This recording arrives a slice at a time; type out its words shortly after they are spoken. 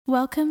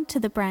Welcome to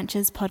the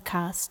Branches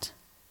podcast.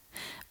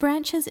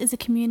 Branches is a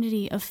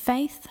community of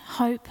faith,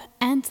 hope,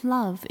 and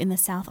love in the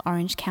South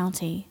Orange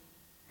County.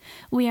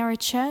 We are a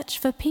church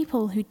for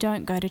people who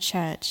don't go to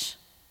church.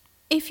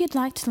 If you'd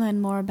like to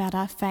learn more about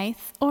our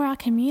faith or our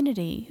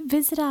community,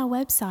 visit our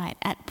website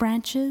at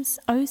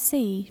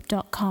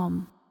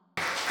branchesoc.com.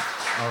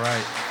 All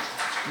right.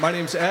 My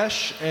name's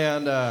Esh,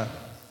 and I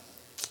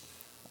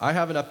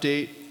have an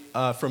update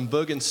from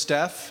Boog and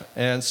Steph.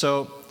 And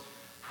so,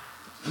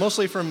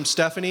 mostly from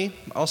Stephanie,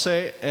 I'll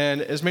say.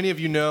 And as many of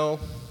you know,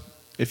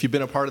 if you've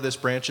been a part of this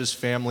Branches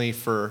family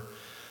for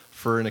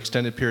an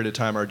extended period of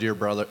time, our dear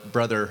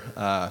brother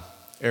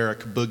Eric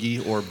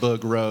Boogie, or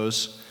Boog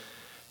Rose,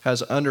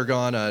 has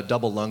undergone a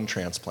double lung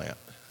transplant.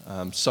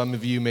 Some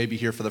of you may be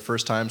here for the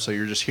first time, so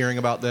you're just hearing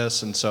about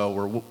this, and so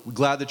we're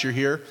glad that you're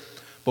here.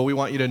 But we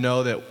want you to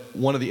know that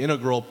one of the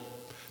integral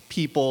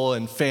people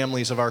and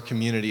families of our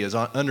community has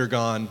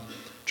undergone a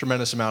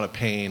tremendous amount of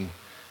pain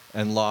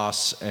and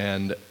loss,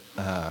 and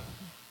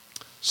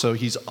so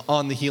he's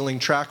on the healing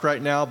track right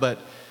now, but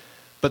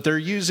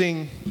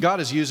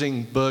God is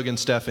using Boog and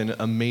Steph in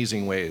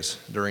amazing ways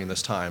during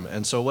this time.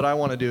 And so what I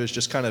want to do is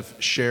just kind of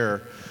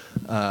share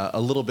a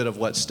little bit of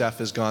what Steph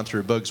has gone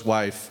through. Boog's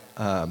wife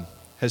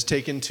has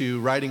taken to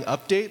writing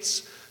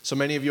updates. So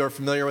many of you are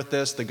familiar with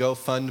this, the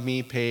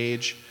GoFundMe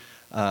page.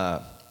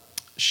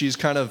 She's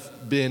kind of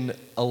been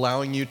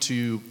allowing you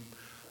to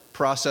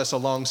process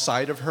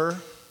alongside of her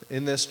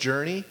in this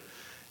journey.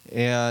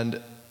 And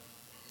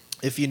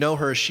if you know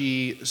her,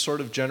 she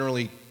sort of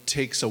generally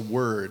takes a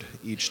word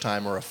each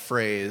time or a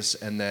phrase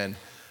and then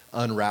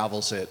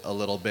unravels it a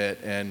little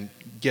bit and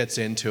gets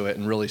into it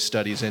and really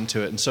studies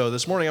into it. And so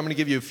this morning I'm going to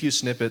give you a few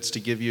snippets to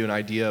give you an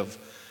idea of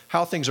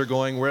how things are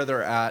going, where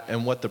they're at,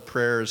 and what the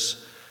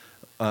prayers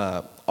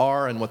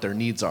are and what their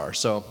needs are.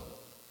 So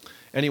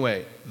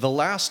anyway, the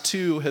last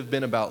two have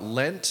been about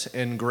Lent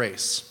and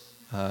grace.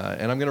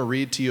 And I'm going to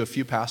read to you a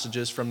few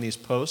passages from these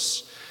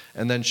posts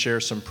and then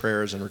share some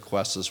prayers and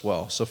requests as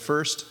well. So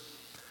first,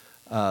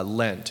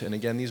 Lent. And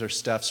again, these are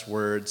Steph's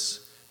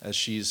words as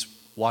she's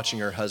watching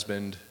her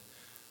husband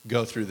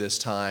go through this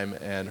time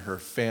and her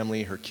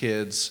family, her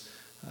kids.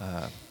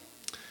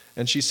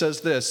 And she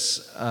says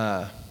this,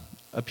 a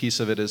piece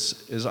of it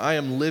is, I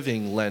am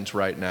living Lent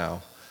right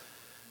now.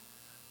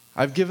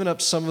 I've given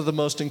up some of the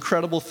most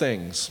incredible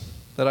things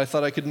that I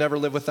thought I could never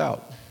live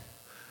without.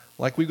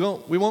 Like we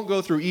won't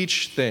go through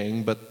each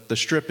thing, but the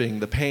stripping,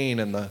 the pain,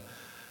 and the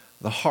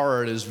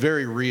heart is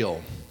very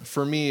real.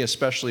 For me,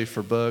 especially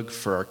for Boog,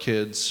 for our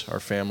kids, our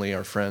family,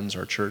 our friends,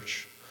 our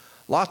church.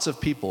 Lots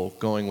of people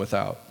going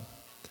without.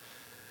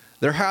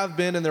 There have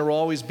been and there will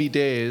always be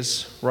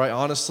days where I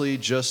honestly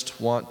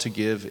just want to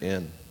give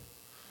in.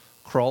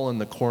 Crawl in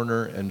the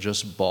corner and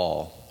just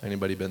bawl.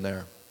 Anybody been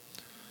there?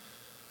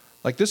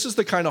 Like, this is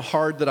the kind of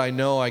hard that I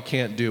know I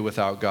can't do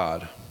without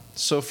God.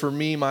 So for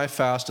me, my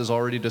fast is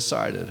already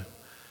decided.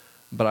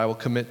 But I will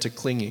commit to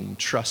clinging,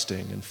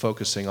 trusting, and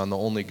focusing on the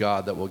only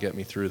God that will get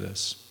me through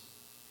this.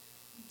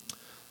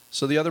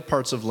 So the other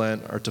parts of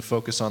Lent are to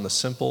focus on the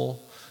simple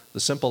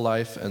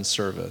life and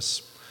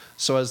service.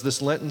 So as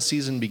this Lenten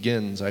season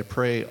begins, I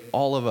pray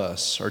all of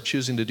us are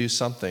choosing to do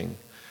something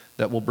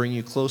that will bring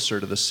you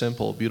closer to the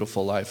simple,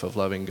 beautiful life of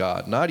loving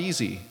God. Not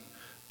easy,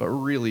 but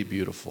really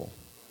beautiful.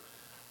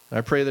 And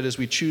I pray that as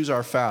we choose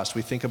our fast,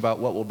 we think about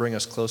what will bring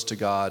us close to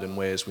God in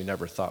ways we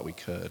never thought we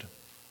could.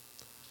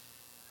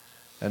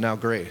 And now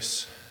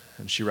grace.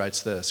 And she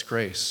writes this,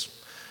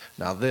 grace.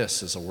 Now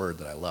this is a word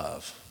that I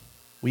love.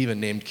 We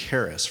even named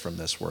Karis from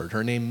this word.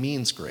 Her name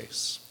means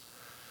grace.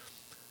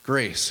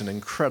 Grace, an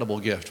incredible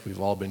gift we've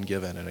all been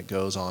given, and it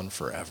goes on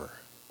forever.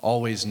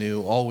 Always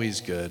new, always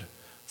good,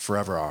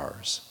 forever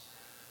ours.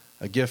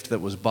 A gift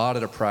that was bought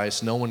at a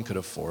price no one could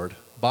afford,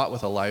 bought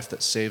with a life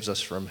that saves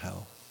us from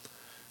hell.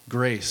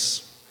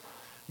 Grace,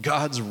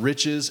 God's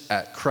riches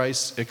at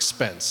Christ's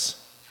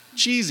expense.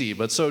 Cheesy,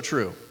 but so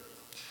true.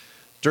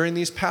 During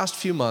these past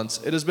few months,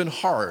 it has been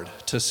hard,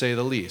 to say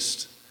the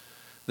least.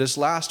 This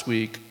last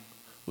week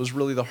was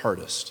really the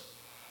hardest.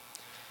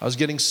 I was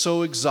getting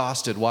so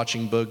exhausted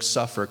watching Boog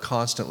suffer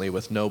constantly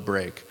with no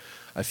break.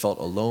 I felt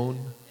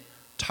alone,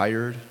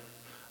 tired,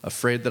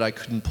 afraid that I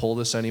couldn't pull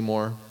this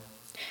anymore.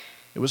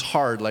 It was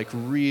hard, like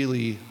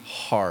really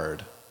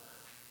hard.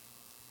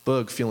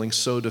 Boog feeling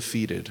so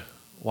defeated,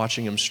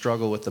 watching him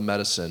struggle with the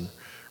medicine,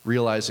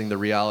 realizing the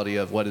reality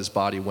of what his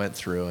body went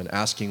through and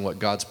asking what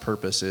God's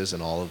purpose is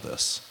in all of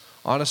this.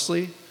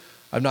 Honestly,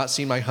 I've not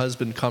seen my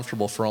husband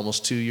comfortable for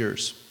almost 2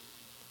 years.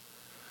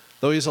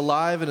 Though he's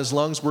alive and his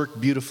lungs work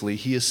beautifully,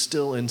 he is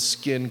still in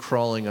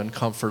skin-crawling,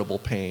 uncomfortable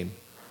pain.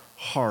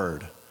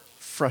 Hard,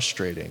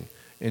 frustrating,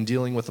 and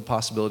dealing with the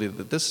possibility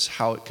that this is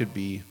how it could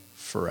be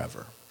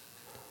forever.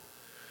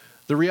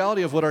 The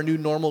reality of what our new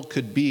normal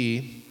could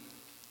be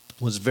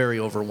was very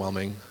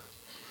overwhelming.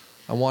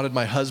 I wanted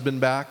my husband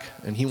back,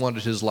 and he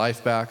wanted his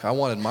life back. I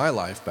wanted my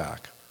life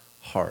back.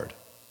 Hard.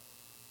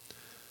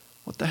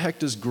 What the heck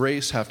does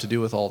grace have to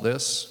do with all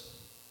this?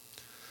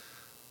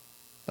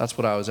 That's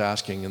what I was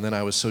asking. And then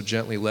I was so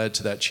gently led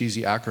to that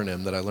cheesy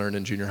acronym that I learned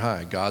in junior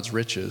high: God's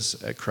riches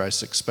at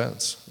Christ's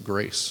expense.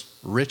 Grace.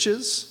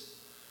 Riches?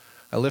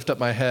 I lifted up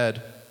my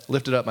head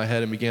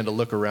and began to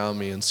look around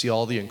me and see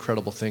all the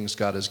incredible things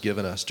God has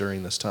given us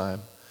during this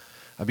time.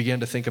 I began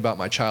to think about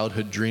my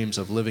childhood dreams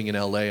of living in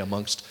LA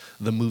amongst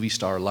the movie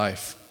star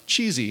life.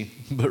 Cheesy,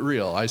 but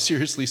real. I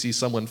seriously see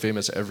someone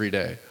famous every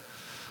day.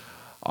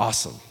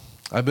 Awesome.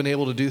 I've been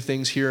able to do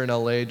things here in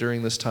LA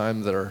during this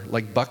time that are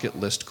like bucket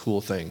list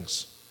cool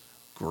things.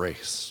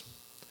 Grace.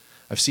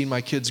 I've seen my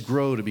kids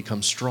grow to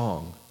become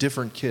strong,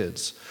 different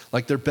kids,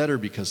 like they're better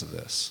because of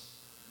this.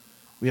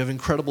 We have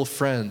incredible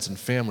friends and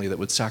family that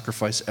would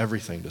sacrifice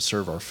everything to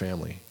serve our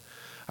family.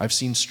 I've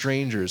seen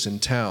strangers in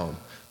town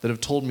that have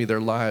told me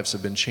their lives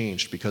have been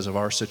changed because of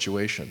our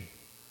situation.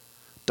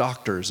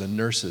 Doctors and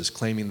nurses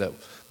claiming that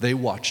they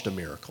watched a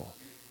miracle.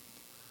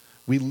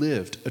 We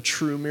lived a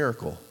true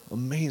miracle.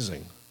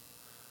 Amazing.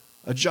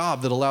 A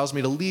job that allows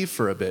me to leave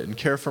for a bit and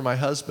care for my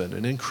husband,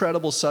 an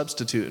incredible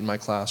substitute in my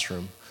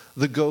classroom,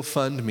 the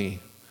GoFundMe,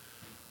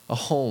 a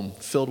home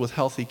filled with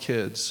healthy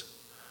kids.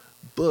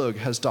 Boog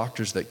has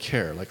doctors that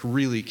care, like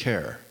really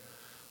care.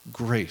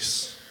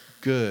 Grace,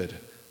 good,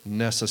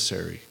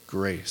 necessary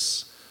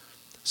grace.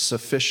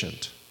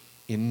 Sufficient,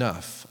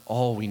 enough,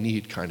 all we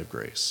need kind of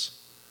grace.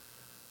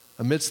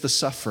 Amidst the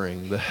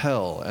suffering, the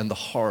hell, and the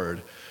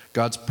hard,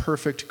 God's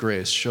perfect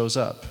grace shows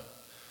up.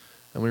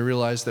 And we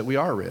realize that we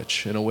are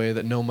rich in a way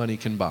that no money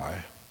can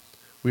buy.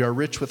 We are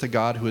rich with a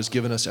God who has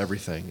given us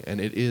everything,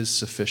 and it is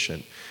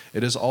sufficient.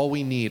 It is all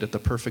we need at the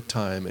perfect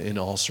time in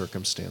all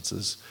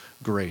circumstances.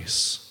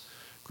 Grace.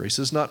 Grace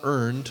is not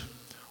earned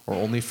or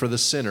only for the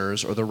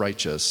sinners or the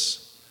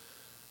righteous.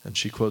 And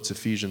she quotes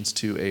Ephesians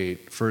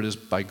 2:8, "For it is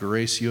by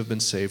grace you have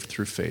been saved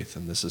through faith,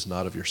 and this is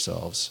not of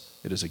yourselves.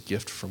 It is a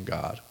gift from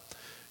God."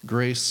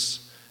 Grace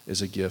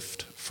is a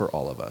gift for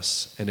all of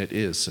us, and it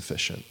is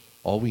sufficient.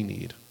 All we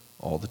need,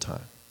 all the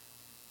time.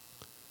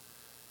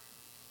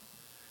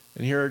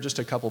 And here are just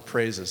a couple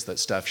praises that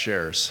Steph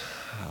shares.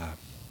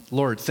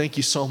 Lord, thank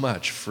you so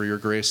much for your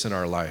grace in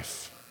our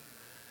life.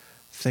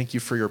 Thank you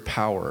for your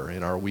power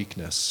in our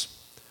weakness.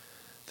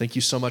 Thank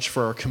you so much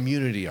for our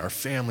community, our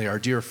family, our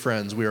dear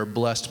friends. We are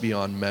blessed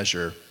beyond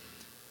measure.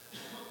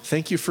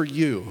 Thank you for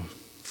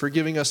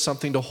giving us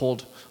something to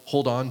hold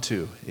on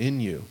to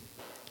in you.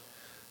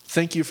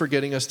 Thank you for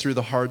getting us through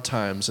the hard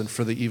times and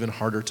for the even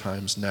harder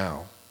times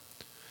now.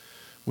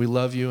 We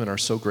love you and are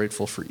so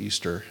grateful for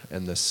Easter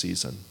and this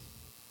season.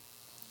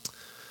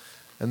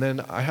 And then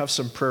I have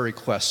some prayer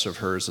requests of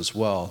hers as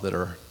well that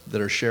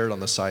are shared on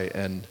the site.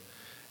 And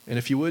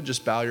if you would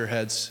just bow your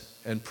heads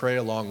and pray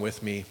along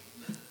with me.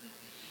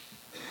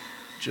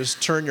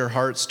 Just turn your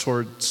hearts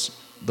towards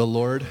the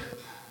Lord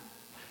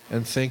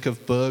and think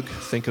of Boog,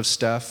 think of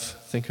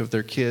Steph, think of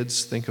their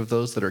kids, think of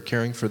those that are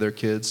caring for their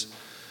kids,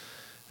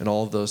 and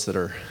all of those that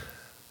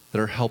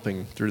are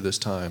helping through this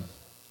time.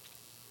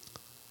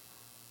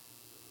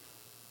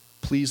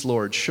 Please,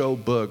 Lord, show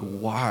Boog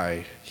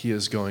why he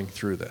is going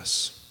through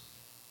this.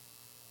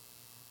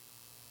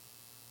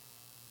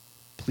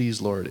 Please,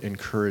 Lord,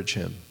 encourage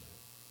him.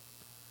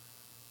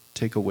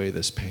 Take away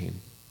this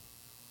pain.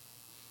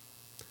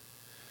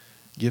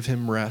 Give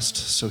him rest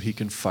so he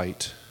can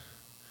fight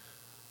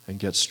and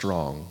get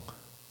strong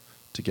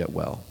to get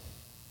well.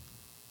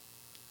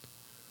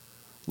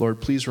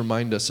 Lord, please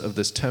remind us of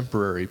this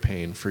temporary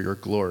pain for your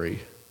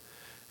glory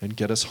and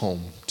get us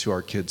home to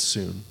our kids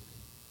soon.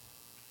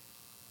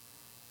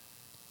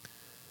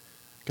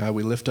 God,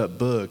 we lift up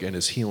Boog and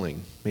his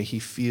healing. May he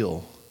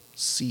feel,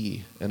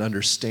 see, and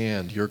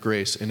understand your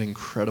grace in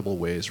incredible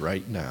ways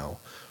right now,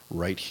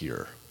 right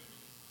here.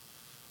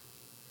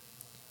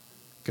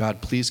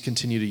 God, please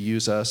continue to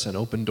use us and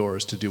open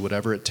doors to do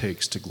whatever it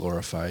takes to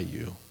glorify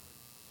you.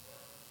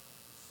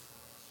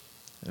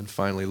 And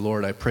finally,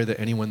 Lord, I pray that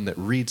anyone that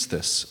reads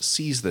this,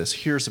 sees this,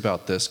 hears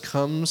about this,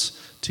 comes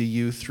to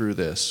you through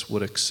this,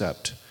 would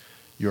accept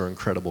your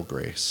incredible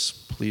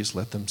grace. Please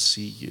let them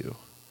see you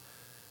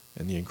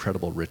and the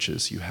incredible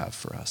riches you have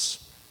for us.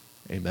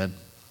 Amen.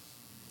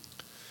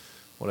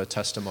 What a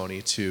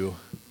testimony to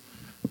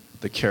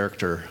the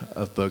character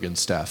of Boog and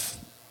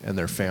Steph and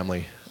their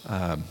family.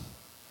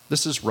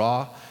 This is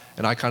raw,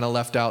 and I kind of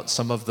left out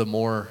some of the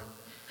more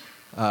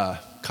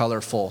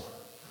colorful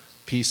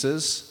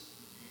pieces.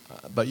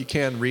 But you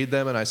can read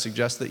them, and I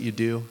suggest that you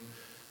do.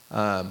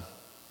 I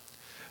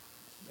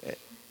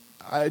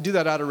do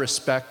that out of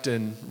respect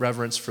and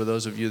reverence for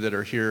those of you that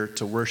are here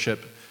to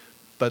worship.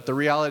 But the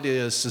reality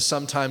is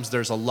sometimes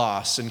there's a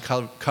loss in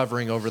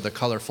covering over the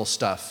colorful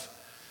stuff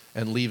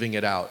and leaving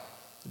it out.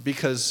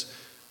 Because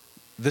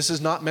this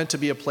is not meant to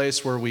be a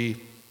place where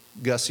we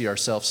gussy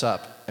ourselves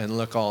up and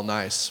look all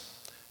nice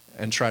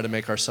and try to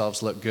make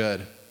ourselves look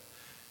good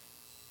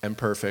and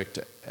perfect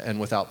and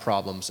without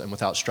problems and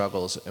without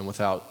struggles and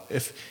without,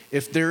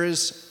 if there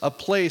is a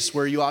place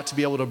where you ought to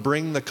be able to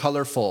bring the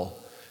colorful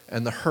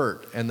and the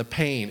hurt and the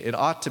pain, it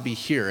ought to be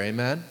here,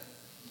 amen?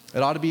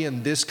 It ought to be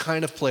in this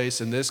kind of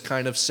place, in this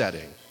kind of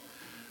setting.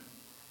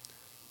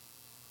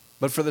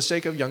 But for the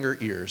sake of younger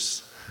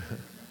ears,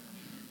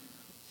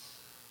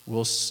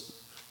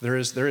 there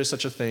is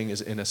such a thing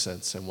as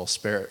innocence, and we'll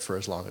spare it for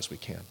as long as we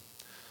can.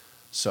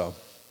 So,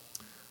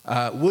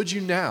 would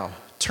you now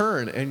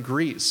turn and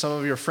greet some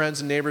of your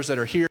friends and neighbors that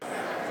are here?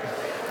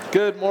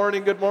 Good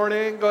morning, good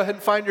morning. Go ahead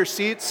and find your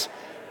seats.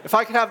 If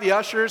I could have the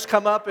ushers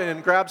come up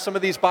and grab some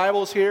of these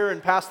Bibles here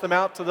and pass them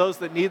out to those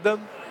that need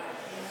them.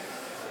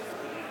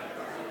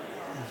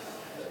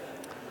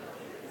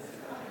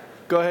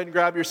 Go ahead and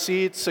grab your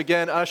seats.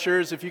 Again,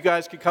 ushers, if you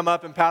guys could come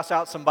up and pass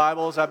out some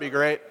Bibles, that'd be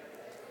great.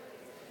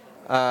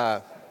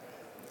 We're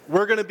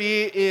going to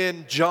be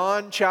in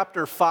John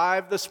chapter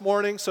 5 this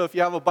morning, so if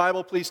you have a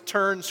Bible, please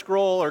turn,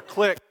 scroll, or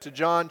click to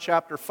John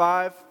chapter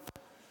 5.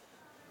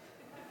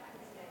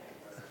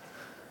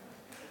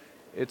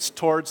 It's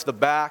towards the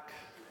back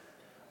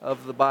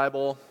of the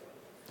Bible.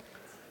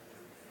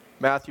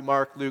 Matthew,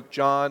 Mark, Luke,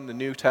 John, the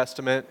New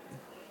Testament,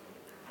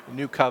 the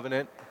New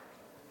Covenant.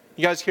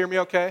 You guys hear me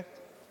okay?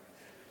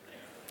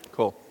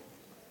 Cool.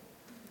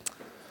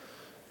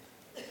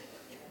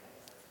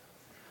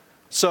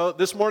 So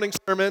this morning's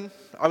sermon,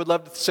 I would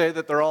love to say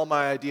that they're all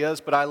my ideas,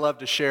 but I love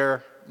to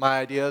share my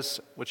ideas,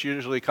 which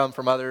usually come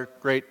from other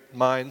great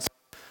minds.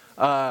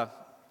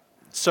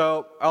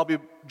 So I'll be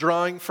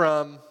drawing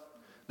from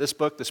this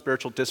book, The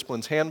Spiritual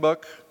Disciplines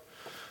Handbook,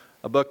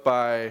 a book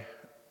by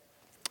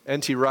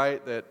N.T.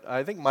 Wright that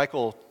I think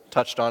Michael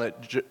touched on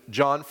it,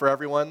 John for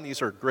Everyone.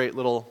 These are great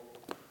little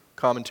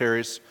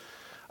commentaries.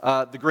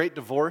 The Great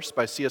Divorce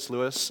by C.S.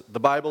 Lewis, the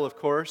Bible, of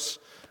course,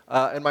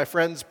 and my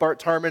friends Bart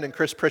Tarman and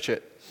Chris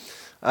Pritchett.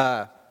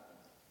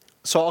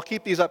 So I'll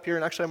keep these up here,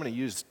 and actually I'm going to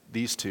use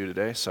these two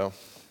today. So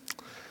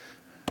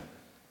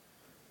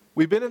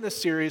we've been in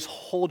this series,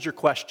 Hold Your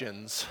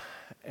Questions,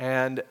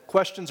 and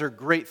questions are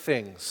great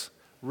things.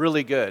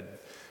 Really good.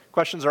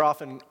 Questions are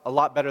often a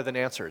lot better than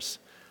answers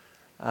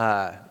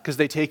because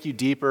they take you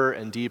deeper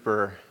and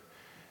deeper.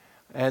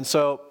 And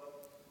so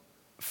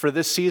for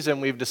this season,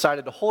 we've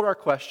decided to hold our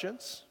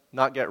questions,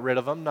 not get rid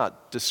of them,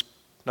 not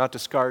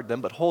discard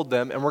them, but hold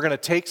them. And we're going to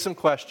take some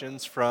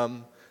questions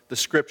from the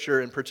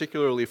Scripture, and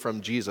particularly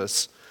from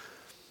Jesus,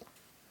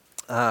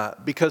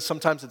 because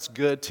sometimes it's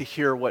good to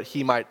hear what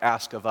he might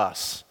ask of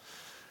us,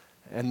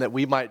 and that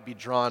we might be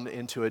drawn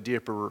into a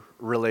deeper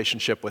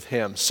relationship with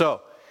him. So,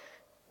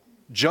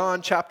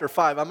 John chapter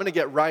 5, I'm going to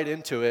get right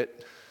into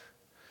it.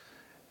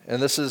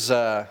 And this is, in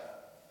a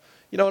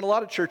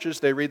lot of churches,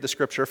 they read the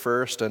Scripture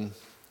first, and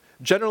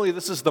generally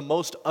this is the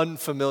most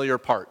unfamiliar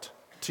part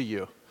to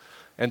you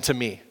and to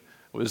me.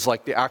 It was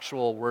like the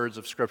actual words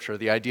of Scripture,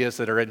 the ideas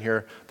that are in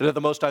here that are the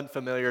most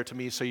unfamiliar to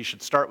me, so you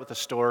should start with a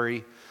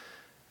story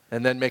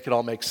and then make it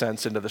all make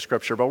sense into the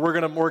Scripture. But we're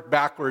going to work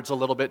backwards a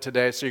little bit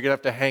today, so you're going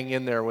to have to hang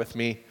in there with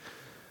me.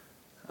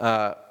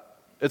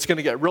 It's going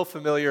to get real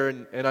familiar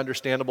and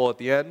understandable at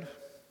the end.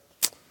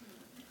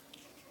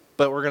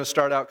 But we're going to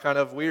start out kind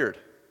of weird.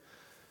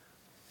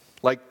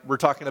 Like we're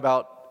talking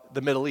about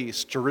the Middle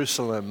East,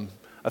 Jerusalem,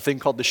 a thing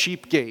called the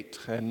Sheep Gate,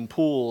 and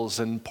pools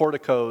and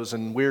porticos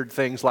and weird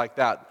things like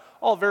that.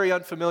 All very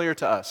unfamiliar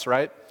to us,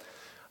 right?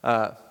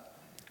 But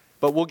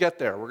we'll get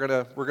there. We're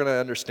gonna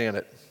understand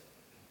it.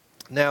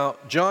 Now,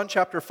 John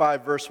chapter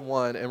 5, verse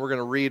 1, and we're going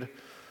to read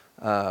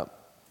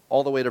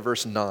all the way to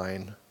verse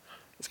 9.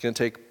 It's going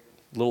to take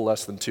a little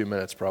less than 2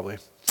 minutes, probably.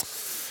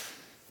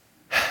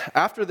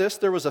 After this,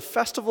 there was a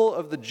festival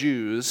of the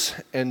Jews,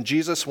 and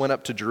Jesus went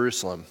up to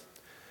Jerusalem.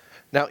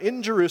 Now,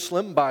 in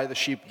Jerusalem, by the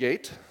Sheep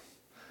Gate,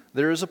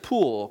 there is a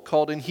pool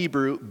called in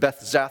Hebrew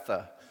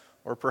Bethzatha,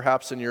 or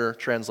perhaps in your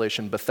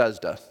translation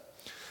Bethesda,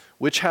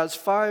 which has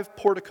 5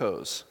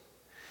 porticos.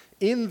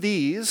 In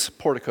these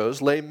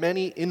porticos lay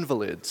many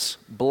invalids,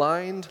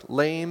 blind,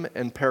 lame,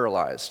 and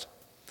paralyzed.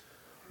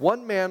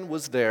 One man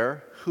was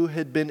there who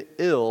had been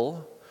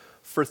ill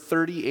for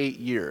 38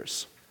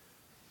 years.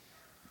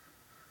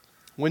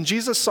 When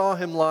Jesus saw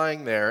him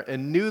lying there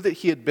and knew that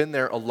he had been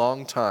there a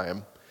long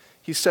time,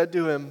 he said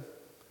to him,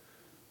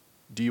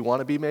 "Do you want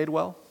to be made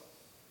well?"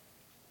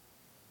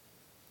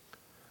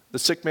 The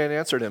sick man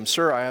answered him,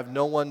 "Sir, I have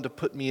no one to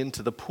put me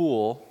into the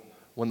pool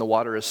when the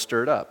water is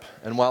stirred up.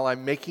 And while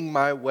I'm making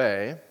my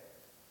way,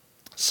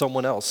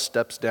 someone else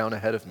steps down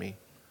ahead of me."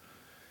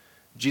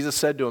 Jesus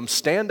said to him,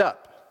 "Stand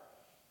up,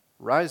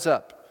 rise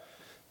up,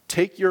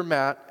 take your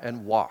mat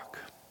and walk."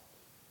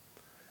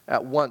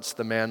 At once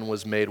the man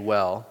was made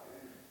well,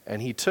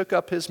 and he took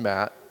up his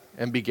mat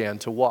and began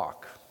to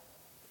walk.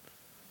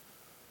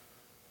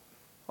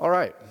 All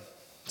right,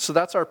 so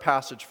that's our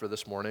passage for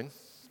this morning.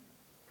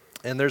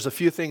 And there's a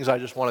few things I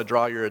just want to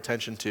draw your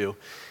attention to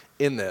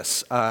in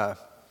this.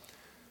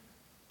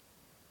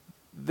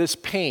 This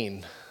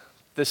pain,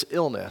 this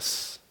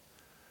illness,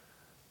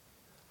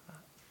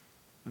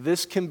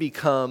 this can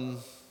become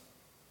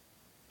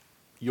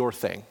your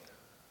thing,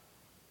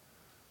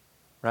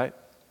 right?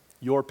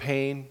 Your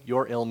pain,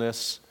 your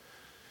illness,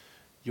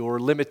 your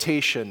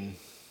limitation,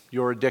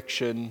 your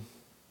addiction,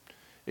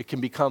 it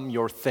can become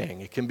your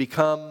thing. It can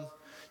become,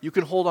 you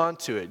can hold on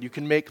to it. You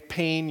can make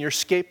pain your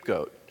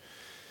scapegoat.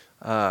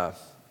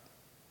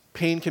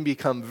 Pain can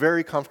become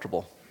very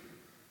comfortable.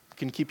 It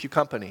can keep you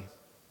company.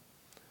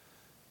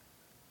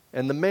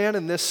 And the man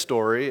in this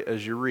story,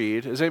 as you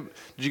read, did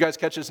you guys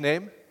catch his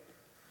name?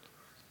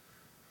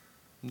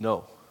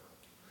 No.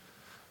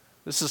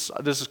 This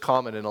is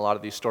common in a lot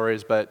of these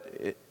stories,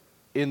 but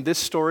in this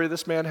story,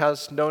 this man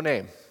has no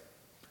name.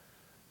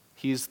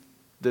 He's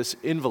this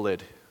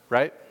invalid,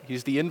 right?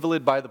 He's the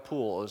invalid by the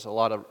pool, as a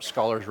lot of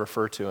scholars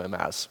refer to him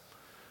as.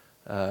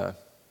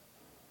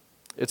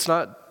 It's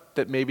not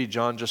that maybe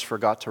John just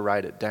forgot to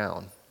write it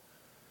down,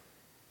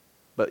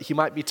 but he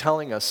might be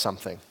telling us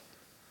something,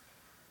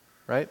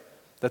 right?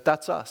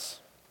 That's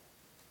us.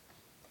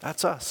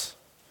 That's us.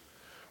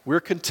 We're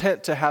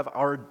content to have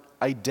our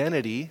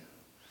identity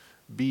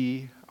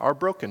be our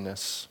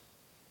brokenness,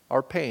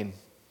 our pain,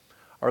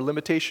 our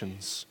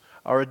limitations,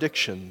 our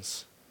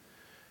addictions.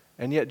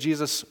 And yet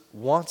Jesus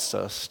wants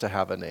us to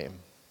have a name.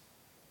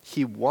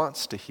 He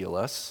wants to heal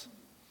us.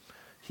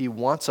 He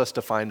wants us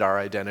to find our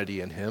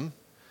identity in him.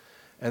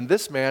 And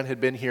this man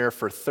had been here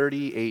for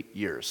 38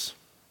 years,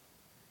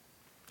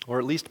 or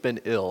at least been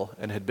ill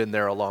and had been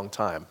there a long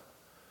time.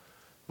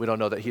 We don't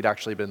know that he'd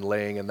actually been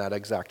laying in that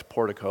exact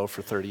portico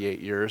for 38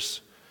 years.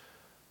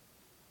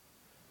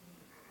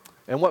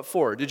 And what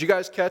for? Did you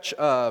guys catch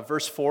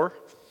verse 4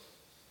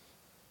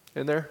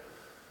 in there?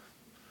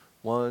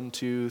 1,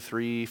 2,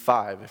 3,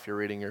 5. If you're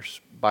reading your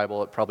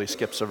Bible, it probably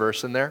skips a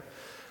verse in there.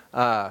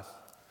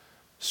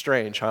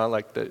 Strange, huh?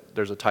 Like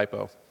there's a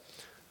typo.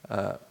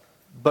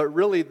 But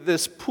really,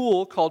 this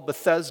pool called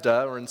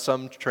Bethesda, or in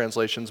some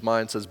translations,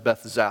 mine says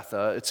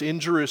Bethzatha, it's in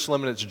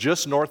Jerusalem, and it's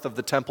just north of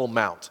the Temple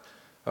Mount.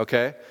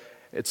 Okay?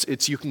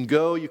 It's you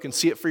can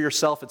see it for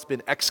yourself. It's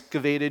been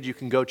excavated. You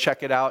can go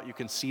check it out. You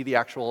can see the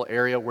actual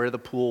area where the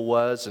pool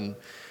was, and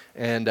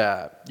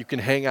you can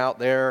hang out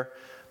there.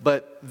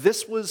 But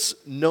this was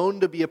known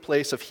to be a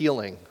place of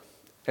healing.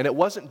 And it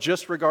wasn't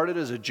just regarded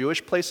as a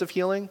Jewish place of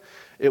healing.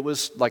 It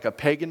was like a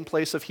pagan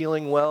place of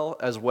healing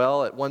as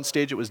well. At one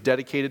stage, it was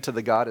dedicated to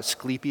the god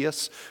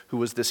Asclepius, who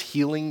was this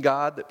healing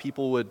god that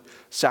people would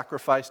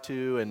sacrifice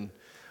to.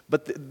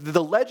 But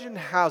the legend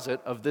has it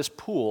of this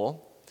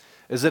pool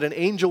is that an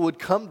angel would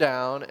come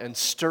down and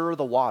stir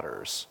the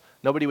waters.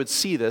 Nobody would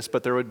see this,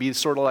 but there would be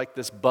sort of like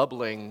this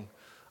bubbling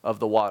of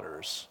the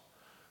waters.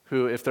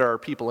 Who, if there are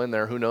people in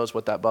there, who knows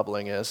what that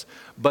bubbling is.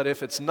 But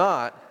if it's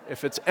not,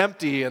 if it's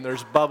empty and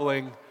there's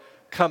bubbling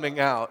coming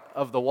out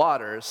of the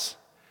waters,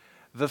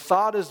 the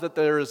thought is that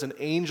there is an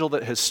angel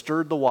that has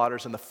stirred the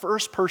waters, and the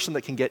first person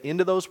that can get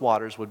into those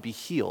waters would be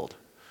healed.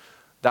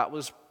 That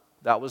was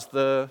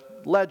the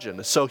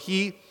legend. So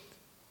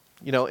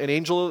an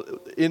angel,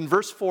 in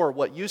verse 4,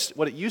 what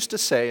it used to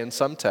say in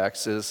some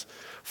texts is,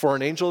 for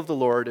an angel of the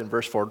Lord, in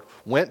verse 4,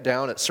 went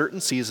down at certain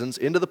seasons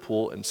into the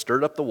pool and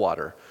stirred up the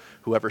water.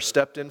 Whoever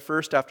stepped in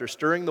first after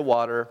stirring the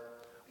water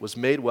was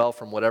made well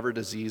from whatever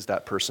disease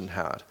that person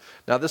had.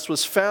 Now, this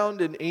was found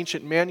in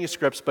ancient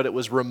manuscripts, but it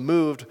was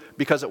removed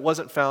because it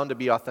wasn't found to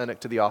be authentic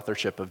to the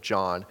authorship of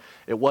John.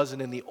 It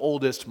wasn't in the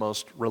oldest,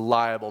 most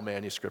reliable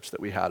manuscripts that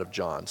we had of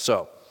John.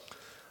 So,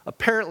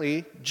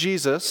 apparently,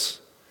 Jesus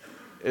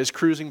is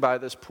cruising by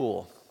this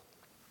pool.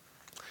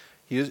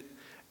 And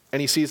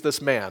he sees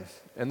this man.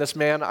 And this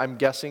man, I'm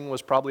guessing,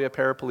 was probably a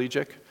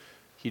paraplegic.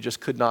 He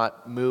just could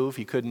not move.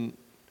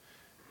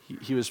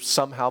 He was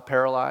somehow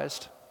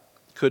paralyzed,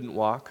 couldn't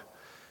walk.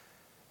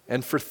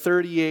 And for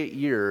 38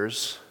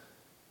 years,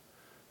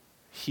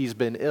 he's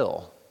been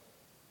ill.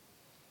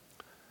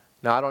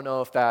 Now, I don't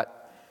know if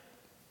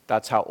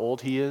that's how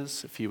old he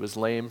is, if he was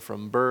lame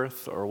from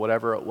birth or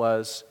whatever it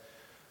was,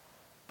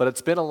 but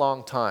it's been a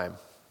long time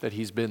that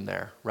he's been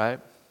there, right?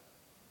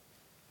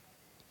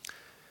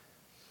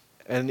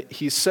 And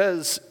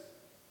Jesus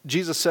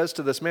says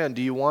to this man,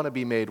 do you want to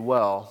be made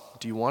well?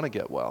 Do you want to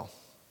get well?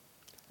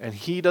 And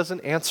he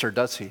doesn't answer,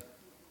 does he?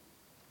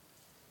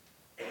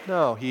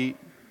 No, he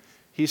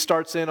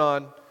starts in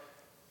on,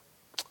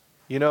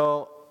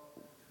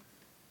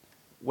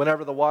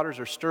 whenever the waters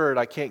are stirred,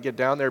 I can't get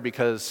down there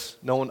because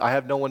I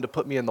have no one to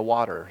put me in the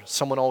water.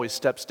 Someone always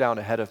steps down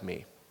ahead of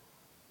me.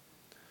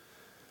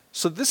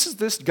 So this is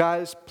this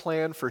guy's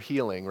plan for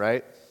healing,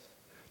 right?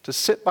 To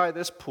sit by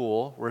this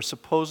pool where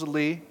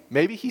supposedly,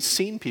 maybe he's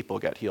seen people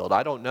get healed.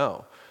 I don't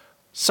know.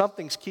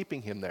 Something's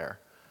keeping him there.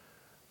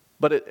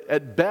 But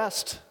at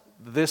best,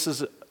 this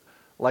is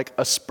like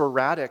a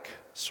sporadic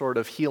sort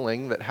of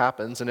healing that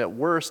happens, and at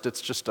worst, it's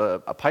just a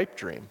pipe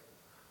dream,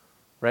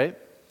 right?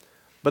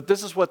 But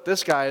this is what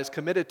this guy is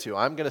committed to.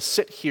 I'm going to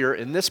sit here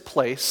in this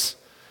place,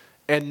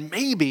 and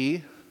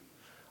maybe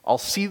I'll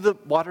see the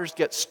waters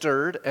get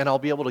stirred, and I'll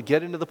be able to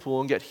get into the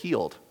pool and get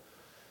healed.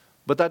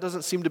 But that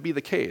doesn't seem to be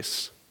the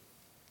case.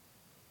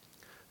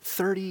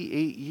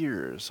 38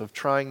 years of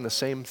trying the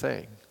same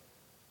thing.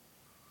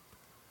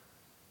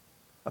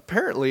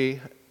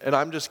 Apparently, and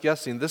I'm just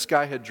guessing, this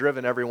guy had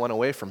driven everyone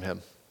away from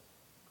him,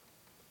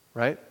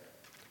 right?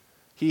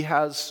 He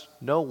has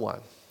no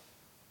one.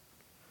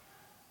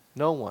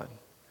 No one.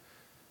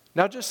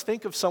 Now just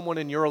think of someone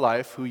in your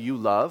life who you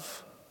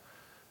love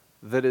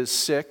that is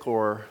sick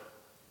or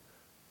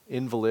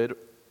invalid,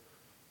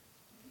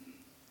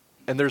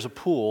 and there's a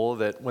pool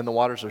that when the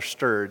waters are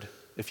stirred,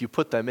 if you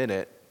put them in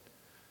it,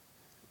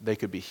 they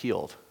could be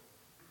healed.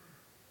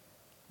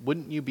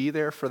 Wouldn't you be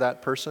there for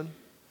that person?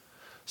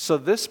 So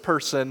this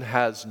person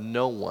has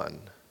no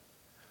one.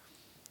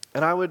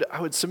 And I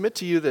would submit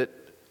to you that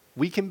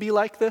we can be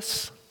like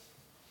this.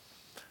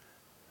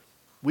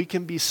 We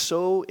can be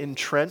so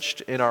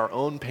entrenched in our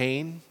own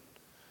pain,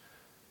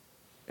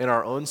 in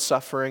our own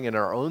suffering, in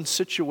our own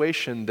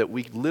situation that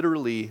we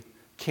literally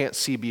can't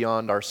see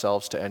beyond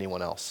ourselves to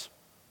anyone else.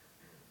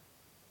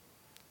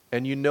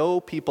 And you know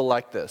people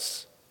like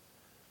this.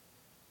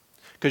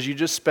 Because you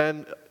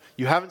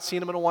haven't seen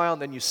them in a while,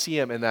 and then you see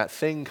them, and that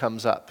thing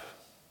comes up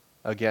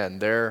again.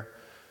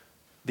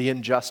 The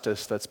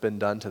injustice that's been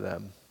done to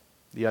them,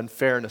 the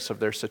unfairness of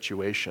their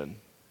situation.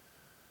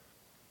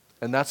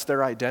 And that's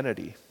their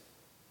identity.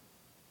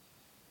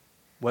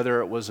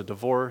 Whether it was a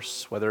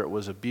divorce, whether it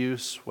was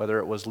abuse, whether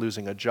it was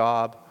losing a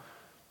job,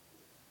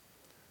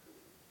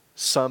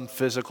 some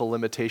physical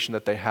limitation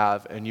that they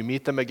have, and you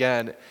meet them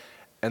again,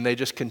 and they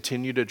just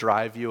continue to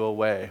drive you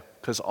away.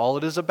 Because all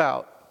it is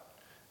about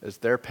is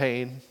their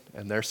pain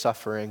and their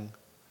suffering.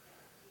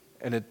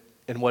 And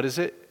what is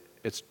it?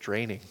 It's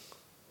draining,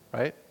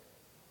 right?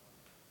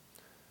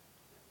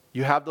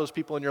 You have those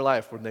people in your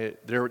life when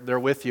they're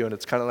with you, and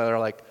it's kind of they're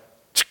like,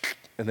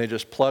 and they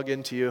just plug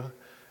into you,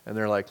 and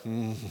they're like,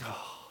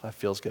 oh, that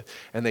feels good.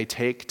 And they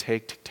take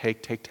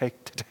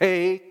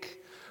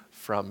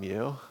from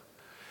you.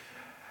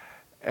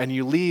 And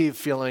you leave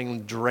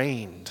feeling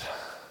drained,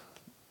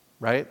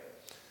 right?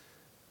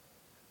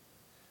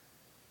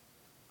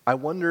 I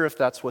wonder if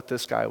that's what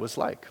this guy was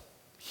like.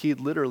 He'd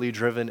literally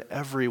driven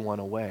everyone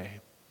away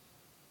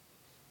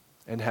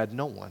and had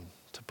no one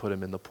to put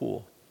him in the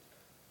pool.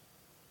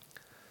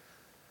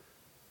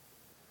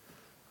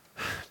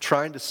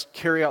 Trying to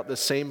carry out the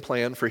same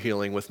plan for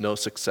healing with no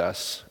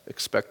success,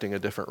 expecting a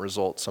different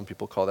result. Some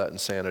people call that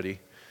insanity.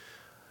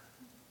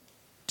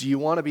 Do you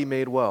want to be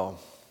made well?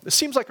 This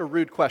seems like a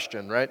rude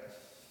question, right?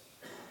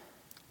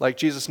 Like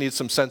Jesus needs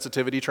some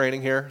sensitivity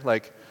training here.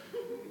 Like,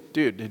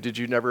 dude, did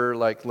you never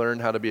learn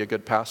how to be a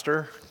good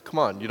pastor? Come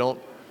on, you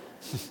don't.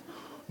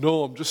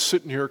 No, I'm just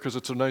sitting here because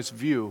it's a nice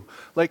view.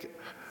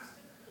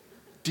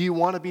 Do you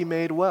want to be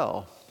made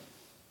well?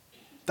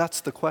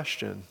 That's the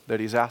question that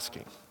he's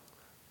asking.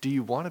 Do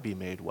you want to be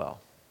made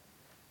well?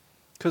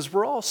 Because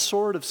we're all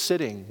sort of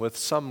sitting with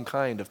some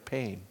kind of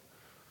pain.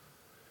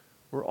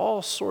 We're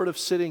all sort of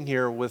sitting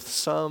here with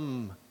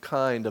some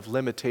kind of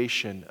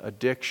limitation,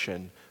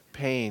 addiction,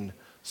 pain,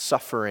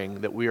 suffering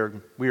that we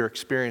are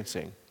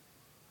experiencing.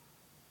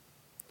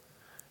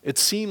 It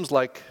seems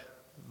like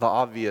the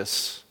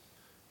obvious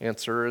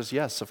answer is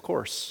yes, of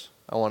course,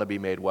 I want to be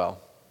made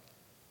well.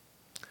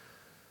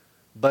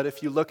 But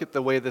if you look at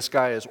the way this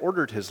guy has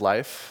ordered his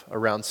life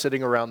around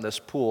sitting around this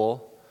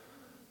pool,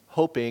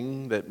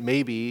 hoping that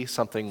maybe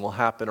something will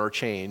happen or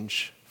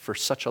change for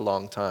such a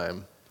long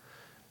time,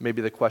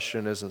 maybe the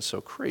question isn't so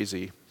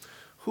crazy.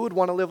 Who would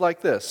want to live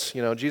like this?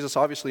 Jesus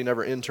obviously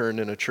never interned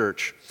in a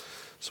church,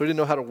 so he didn't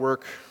know how to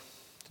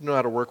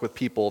work with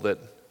people that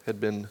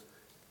had been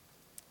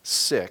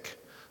sick.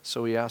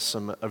 So he asked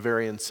them a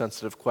very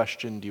insensitive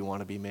question: do you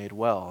want to be made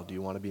well? Do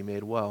you want to be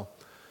made well?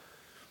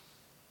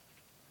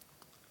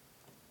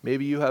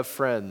 Maybe you have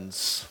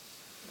friends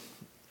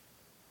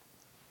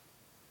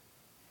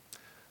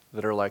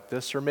that are like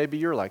this, or maybe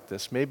you're like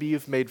this. Maybe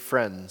you've made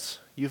friends.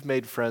 You've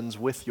made friends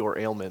with your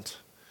ailment,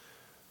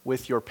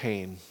 with your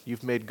pain.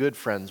 You've made good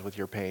friends with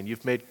your pain.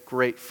 You've made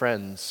great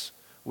friends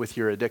with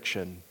your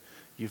addiction.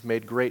 You've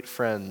made great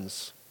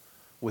friends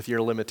with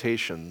your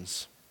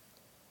limitations,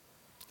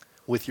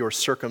 with your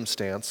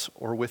circumstance,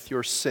 or with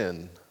your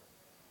sin.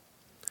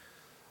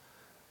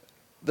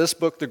 This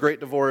book, The Great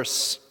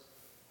Divorce,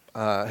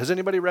 has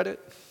anybody read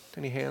it?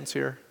 Any hands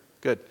here?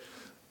 Good.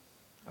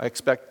 I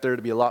expect there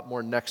to be a lot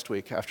more next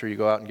week after you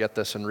go out and get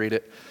this and read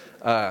it.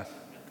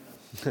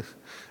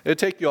 It'd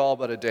take you all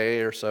but a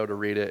day or so to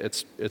read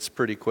it. It's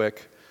pretty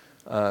quick.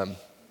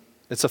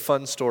 It's a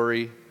fun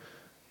story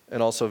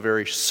and also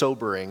very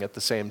sobering at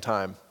the same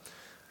time.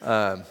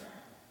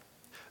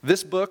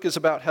 This book is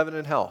about heaven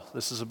and hell.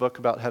 This is a book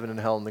about heaven and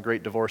hell and the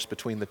great divorce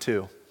between the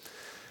two.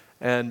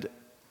 And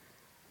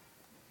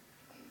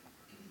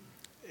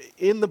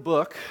in the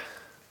book,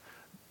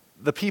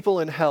 the people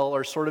in hell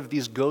are sort of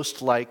these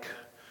ghost-like,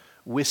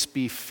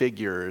 wispy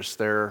figures.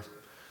 They're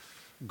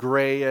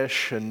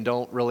grayish and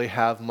don't really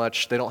have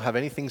much, they don't have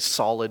anything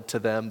solid to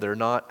them. They're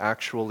not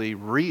actually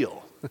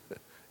real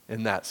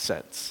in that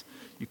sense.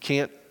 You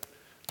can't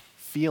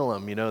feel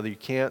them,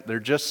 they're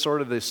just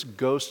sort of this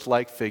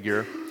ghost-like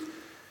figure.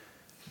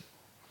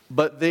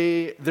 But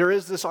there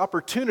is this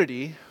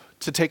opportunity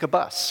to take a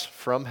bus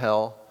from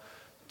hell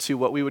to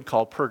what we would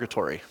call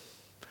purgatory.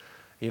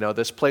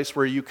 This place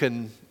where you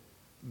can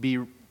be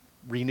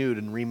renewed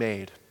and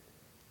remade.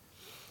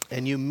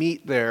 And you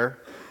meet there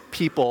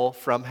people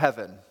from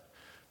heaven,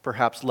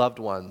 perhaps loved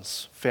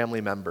ones,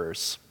 family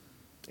members,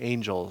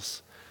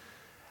 angels.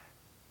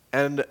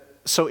 And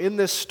so in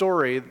this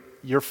story,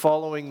 you're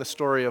following the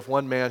story of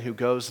one man who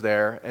goes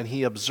there and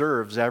he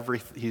observes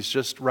he's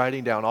just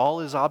writing down all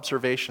his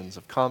observations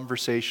of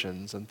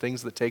conversations and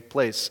things that take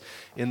place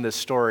in this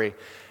story.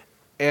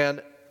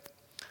 And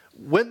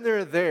When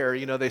they're there,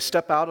 they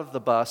step out of the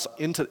bus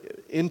into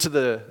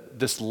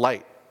this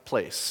light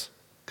place,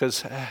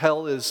 because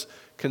hell is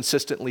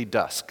consistently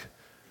dusk.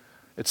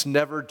 It's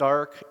never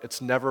dark,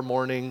 it's never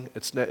morning,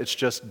 it's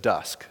just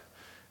dusk.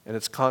 And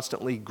it's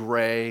constantly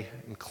gray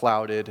and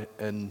clouded,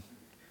 and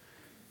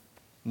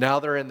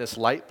now they're in this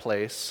light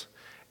place,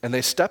 and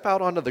they step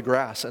out onto the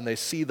grass, and they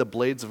see the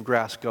blades of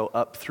grass go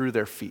up through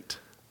their feet,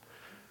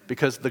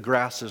 because the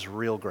grass is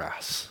real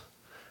grass,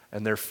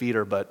 and their feet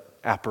are but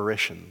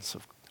apparitions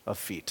of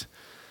feet.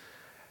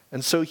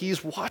 And so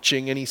he's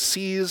watching, and he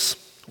sees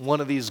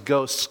one of these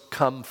ghosts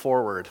come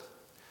forward,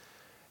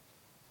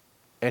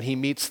 and he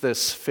meets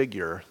this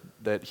figure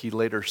that he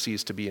later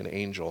sees to be an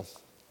angel.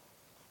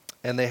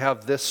 And they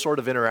have this sort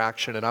of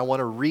interaction, and I want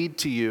to read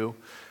to you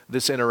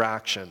this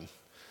interaction.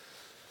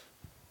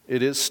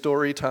 It is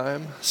story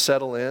time.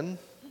 Settle in.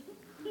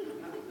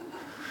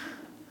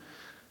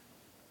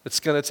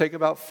 It's going to take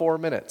about 4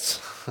 minutes,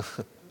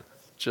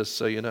 just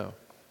so you know.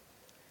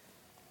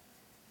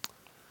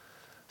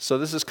 So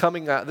this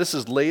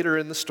is later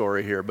in the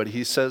story here, but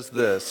he says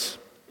this.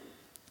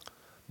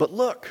 But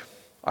look,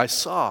 I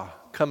saw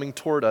coming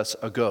toward us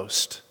a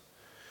ghost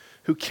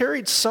who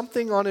carried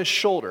something on his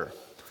shoulder.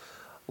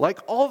 Like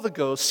all the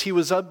ghosts, he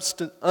was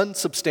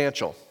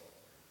unsubstantial.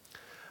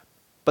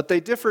 But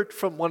they differed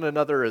from one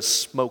another as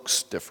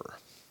smokes differ.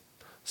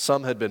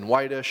 Some had been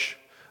whitish.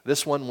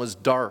 This one was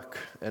dark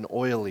and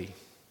oily.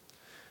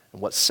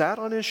 And what sat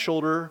on his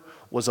shoulder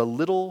was a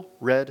little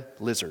red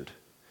lizard,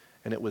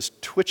 and it was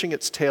twitching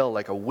its tail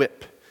like a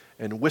whip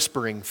and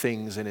whispering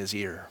things in his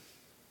ear.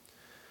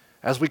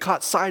 As we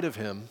caught sight of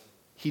him,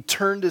 he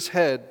turned his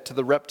head to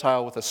the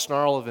reptile with a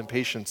snarl of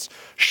impatience.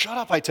 "Shut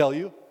up, I tell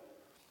you,"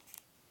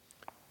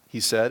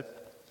 he said.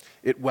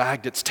 It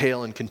wagged its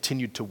tail and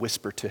continued to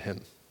whisper to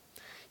him.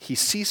 He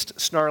ceased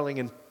snarling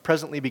and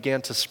presently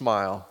began to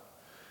smile.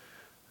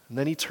 And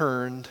then he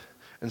turned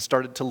and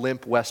started to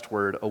limp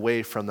westward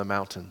away from the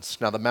mountains.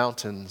 Now the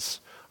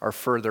mountains are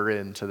further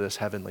into this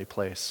heavenly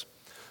place,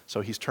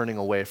 so he's turning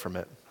away from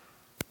it.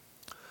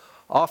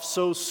 "Off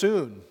so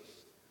soon,"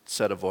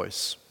 said a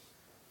voice.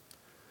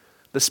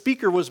 The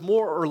speaker was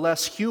more or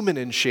less human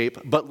in shape,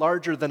 but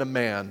larger than a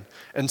man,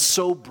 and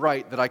so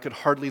bright that I could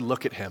hardly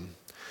look at him.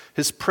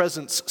 His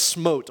presence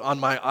smote on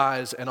my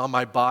eyes and on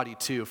my body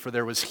too, for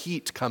there was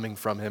heat coming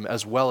from him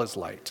as well as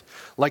light,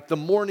 like the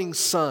morning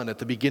sun at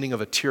the beginning of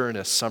a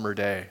tyrannous summer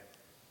day.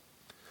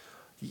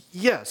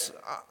 "Yes,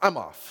 I'm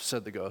off,"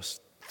 said the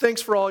ghost.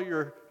 "Thanks for all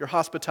your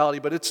hospitality,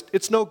 but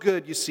it's no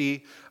good, you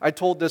see. I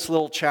told this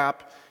little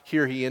chap,"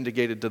 here he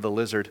indicated to the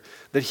lizard,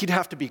 "that he'd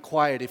have to be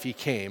quiet if he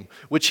came,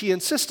 which he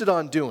insisted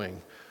on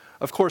doing.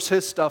 Of course,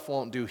 his stuff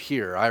won't do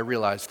here, I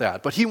realize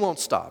that, but he won't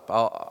stop.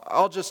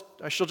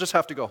 I shall just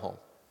have to go home."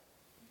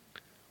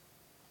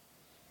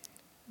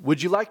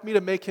 "Would you like me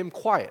to make him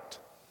quiet?"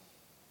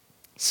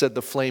 said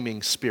the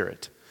flaming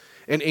spirit,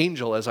 an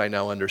angel as I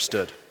now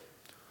understood.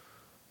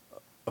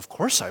 "Of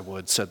course I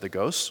would," said the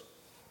ghost.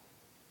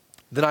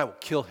 "Then I will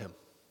kill him,"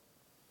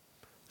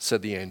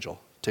 said the angel,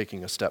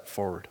 taking a step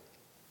forward.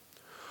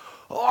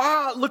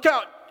 "Ah, look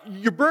out,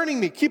 you're burning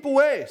me, keep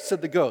away,"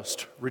 said the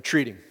ghost,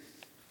 retreating.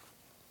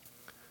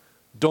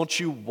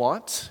 "Don't you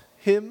want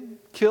him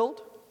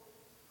killed?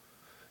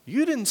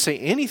 You didn't say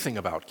anything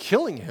about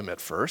killing him at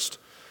first.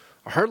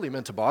 I hardly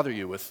meant to bother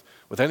you with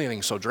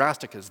anything so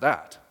drastic as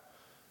that."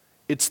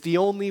 "It's the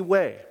only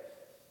way,"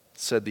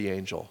 said the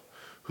angel,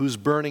 whose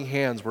burning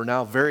hands were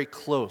now very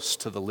close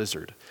to the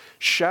lizard.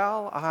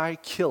 "Shall I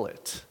kill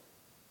it?"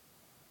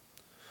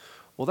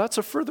 Well, that's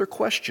a further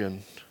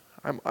question.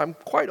 I'm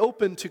quite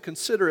open to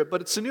consider it,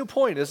 but it's a new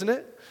point, isn't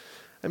it?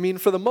 I mean,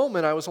 for the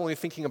moment, I was only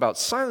thinking about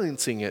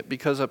silencing it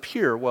because up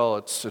here, well,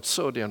 it's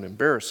so damn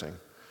embarrassing.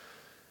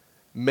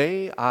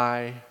 May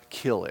I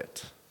kill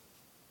it?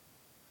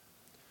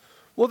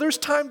 Well, there's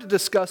time to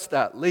discuss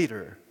that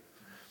later.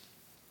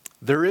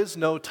 There is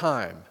no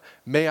time.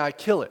 May I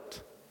kill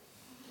it?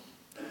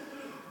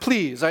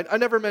 Please, I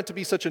never meant to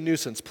be such a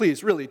nuisance.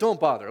 Please, really, don't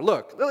bother.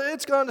 Look,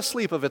 it's gone to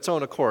sleep of its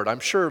own accord. I'm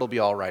sure it'll be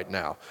all right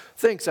now.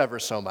 Thanks ever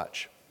so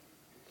much.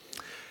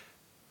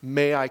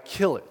 May I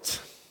kill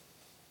it?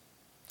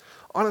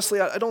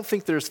 Honestly, I don't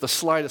think there's the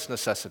slightest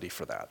necessity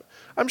for that.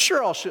 I'm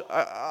sure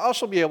I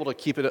shall be able to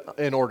keep it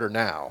in order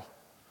now.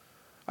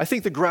 I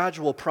think the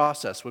gradual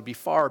process would be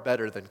far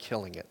better than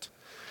killing it.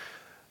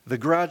 The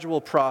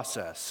gradual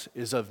process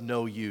is of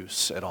no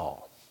use at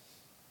all.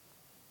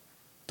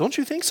 Don't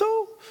you think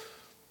so?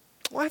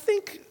 Well, I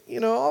think,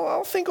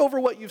 I'll think over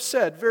what you've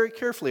said very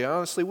carefully. I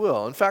honestly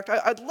will. In fact,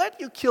 I'd let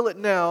you kill it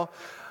now,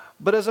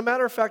 but as a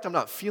matter of fact, I'm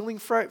not feeling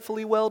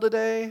frightfully well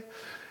today.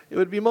 It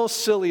would be most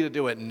silly to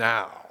do it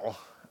now.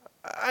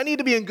 I need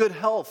to be in good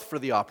health for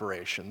the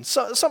operation.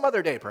 Some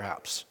other day,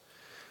 perhaps.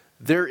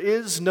 There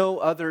is no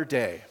other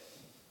day.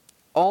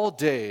 All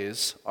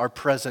days are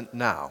present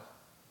now.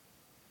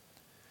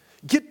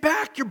 Get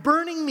back, you're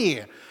burning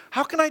me.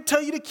 How can I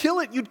tell you to kill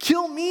it? You'd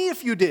kill me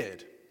if you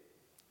did.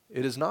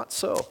 It is not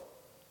so.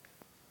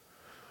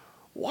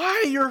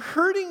 Why? You're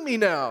hurting me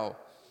now.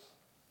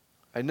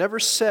 I never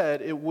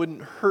said it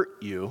wouldn't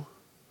hurt you.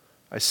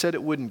 I said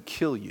it wouldn't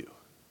kill you.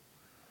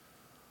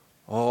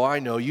 Oh, I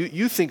know,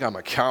 you think I'm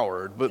a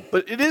coward,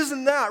 but it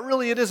isn't that,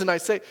 really it isn't. I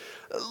say,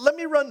 let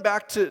me run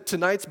back to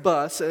tonight's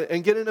bus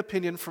and get an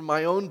opinion from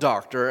my own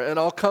doctor, and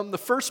I'll come the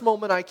first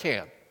moment I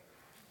can.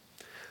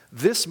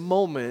 This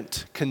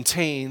moment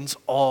contains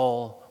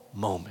all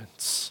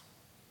moments.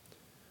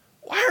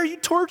 Why are you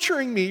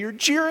torturing me? You're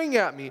jeering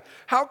at me.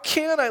 How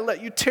can I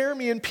let you tear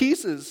me in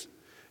pieces?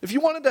 If you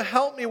wanted to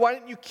help me, why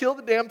didn't you kill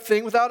the damn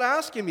thing without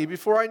asking me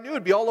before I knew?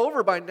 It'd be all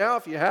over by now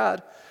if you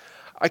had.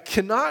 I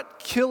cannot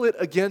kill it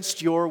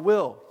against your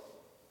will.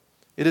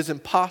 It is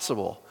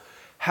impossible.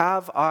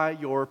 Have I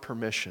your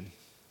permission?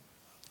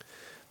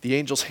 The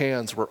angel's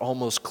hands were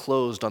almost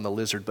closed on the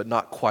lizard, but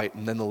not quite,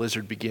 and then the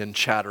lizard began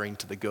chattering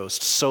to the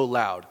ghost so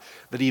loud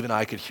that even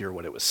I could hear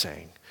what it was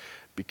saying.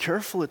 Be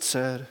careful, it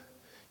said.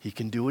 He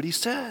can do what he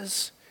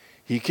says.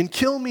 He can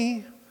kill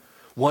me.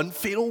 One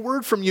fatal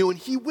word from you, and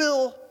he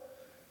will.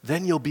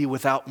 Then you'll be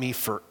without me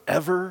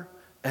forever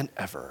and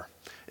ever.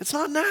 It's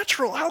not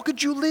natural. How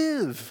could you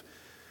live?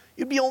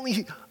 You'd be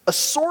only a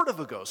sort of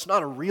a ghost,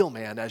 not a real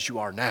man as you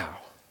are now.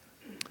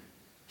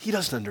 He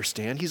doesn't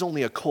understand. He's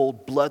only a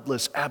cold,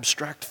 bloodless,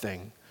 abstract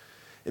thing.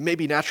 It may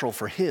be natural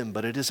for him,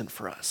 but it isn't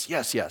for us.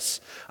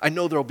 Yes, I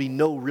know there'll be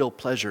no real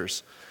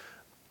pleasures.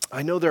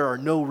 I know there are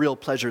no real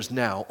pleasures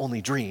now,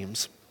 only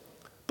dreams.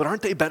 But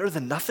aren't they better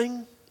than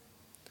nothing?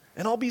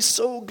 And I'll be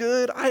so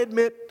good. I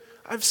admit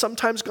I've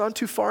sometimes gone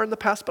too far in the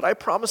past, but I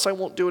promise I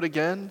won't do it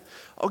again.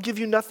 I'll give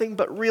you nothing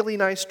but really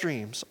nice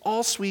dreams,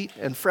 all sweet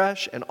and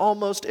fresh and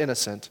almost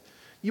innocent.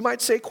 You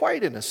might say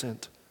quite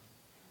innocent.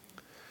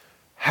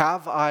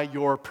 Have I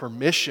your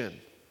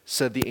permission?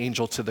 Said the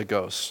angel to the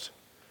ghost.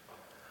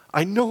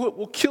 I know it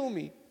will kill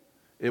me.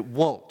 It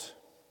won't.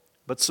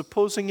 But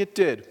supposing it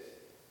did,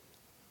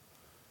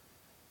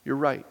 you're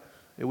right.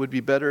 It would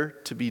be better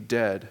to be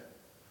dead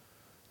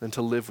than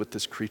to live with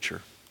this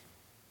creature.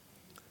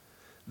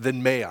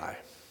 Then may I?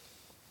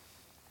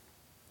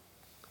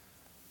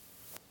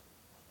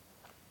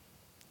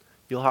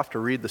 You'll have to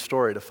read the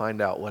story to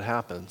find out what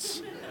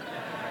happens.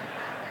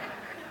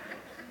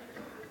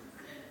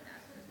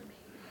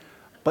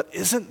 But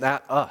isn't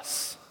that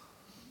us?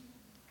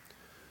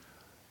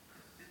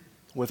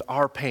 With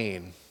our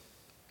pain,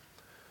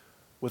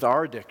 with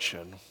our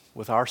addiction,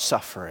 with our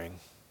suffering,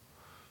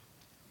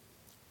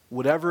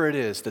 whatever it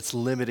is that's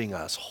limiting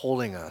us,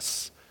 holding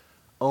us,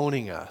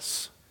 owning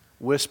us,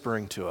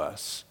 whispering to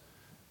us,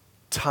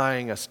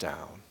 tying us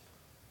down.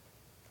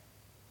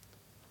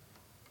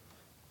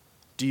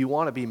 Do you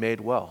want to be made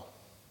well?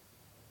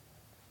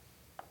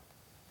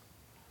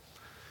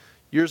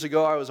 Years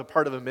ago, I was a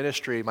part of a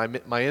ministry,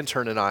 my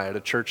intern and I, at a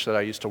church that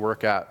I used to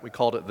work at. We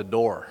called it The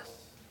Door.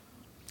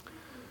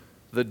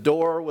 The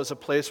Door was a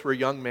place where a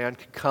young man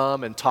could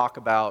come and talk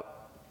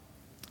about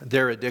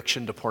their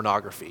addiction to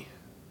pornography.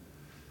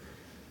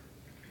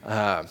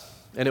 And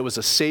it was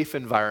a safe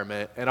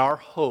environment, and our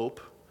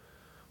hope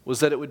was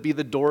that it would be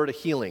the door to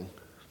healing,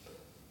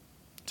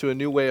 to a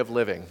new way of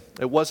living.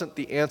 It wasn't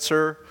the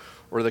answer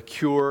or the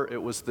cure,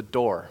 it was the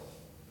door.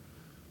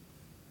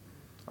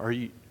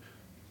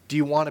 Do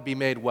you want to be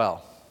made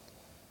well?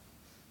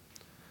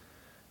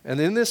 And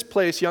in this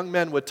place, young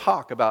men would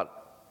talk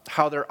about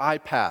how their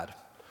iPad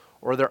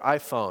or their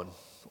iPhone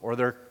or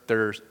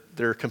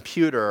their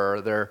computer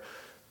or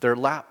their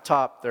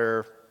laptop,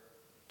 their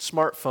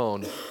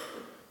smartphone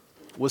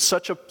was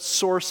such a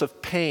source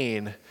of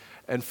pain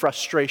and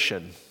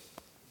frustration.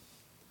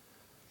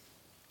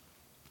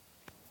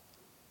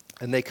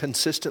 And they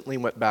consistently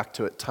went back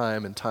to it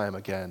time and time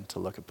again to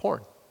look at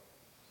porn.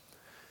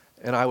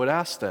 And I would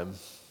ask them,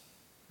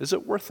 is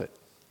it worth it?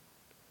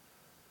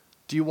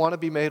 Do you want to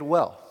be made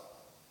well?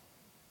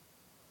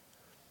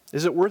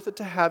 Is it worth it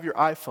to have your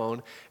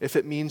iPhone if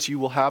it means you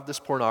will have this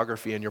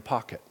pornography in your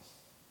pocket?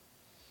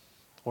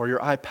 Or your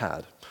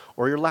iPad?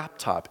 Or your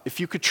laptop? If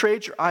you could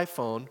trade your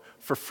iPhone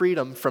for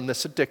freedom from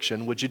this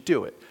addiction, would you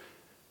do it?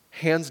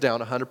 Hands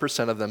down,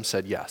 100% of them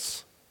said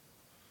yes.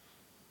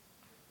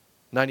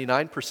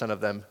 99%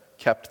 of them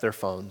kept their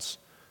phones,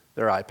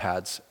 their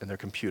iPads, and their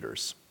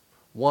computers.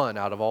 One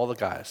out of all the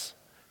guys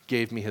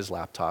gave me his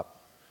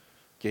laptop,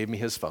 gave me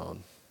his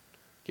phone,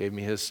 gave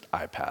me his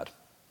iPad,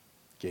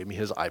 gave me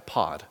his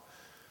iPod.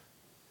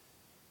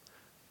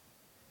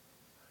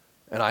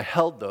 And I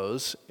held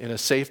those in a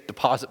safe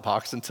deposit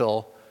box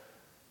until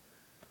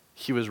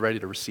he was ready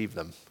to receive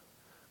them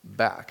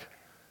back.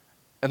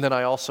 And then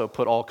I also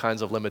put all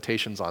kinds of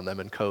limitations on them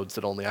and codes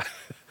that only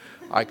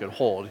I could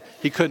hold.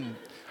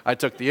 I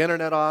took the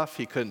internet off,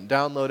 he couldn't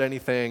download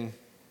anything.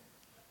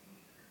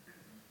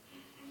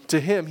 To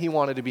him, he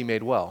wanted to be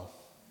made well.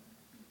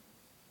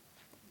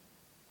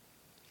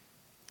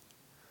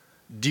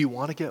 Do you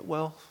want to get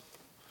well?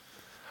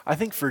 I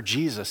think for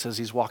Jesus, as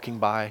he's walking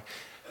by,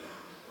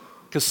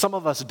 because some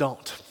of us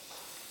don't.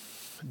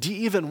 Do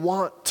you even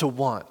want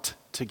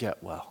to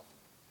get well?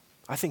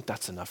 I think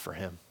that's enough for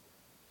him.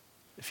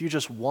 If you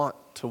just want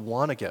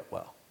to get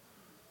well.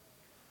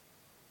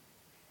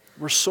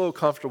 We're so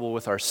comfortable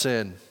with our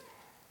sin,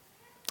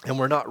 and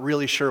we're not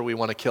really sure we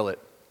want to kill it.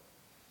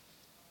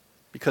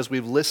 because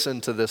we've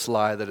listened to this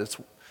lie that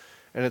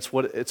it's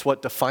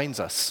what defines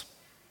us.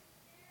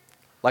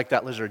 Like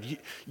that lizard,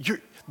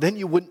 then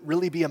you wouldn't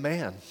really be a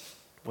man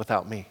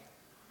without me.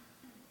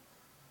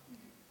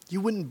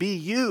 You wouldn't be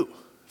you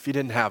if you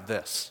didn't have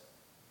this.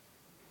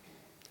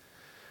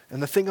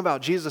 And the thing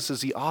about Jesus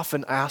is he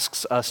often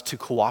asks us to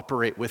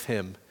cooperate with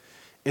him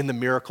in the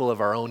miracle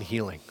of our own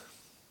healing.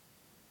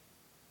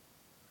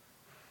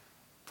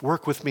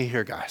 Work with me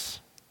here, guys.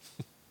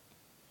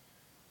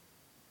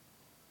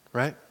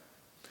 Right?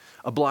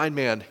 A blind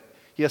man,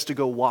 he has to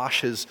go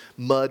wash his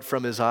mud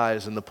from his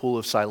eyes in the pool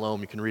of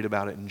Siloam. You can read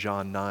about it in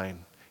John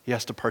 9. He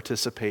has to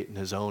participate in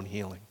his own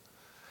healing.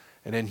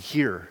 And then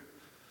here,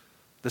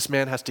 this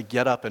man has to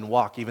get up and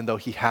walk even though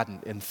he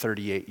hadn't in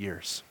 38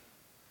 years.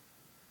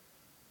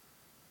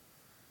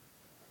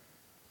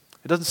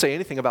 It doesn't say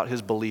anything about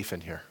his belief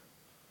in here.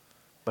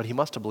 But he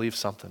must have believed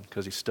something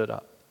because he stood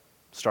up,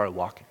 started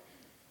walking,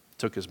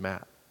 took his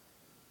mat.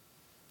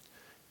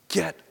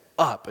 Get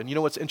up. And you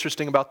know what's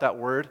interesting about that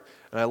word?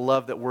 And I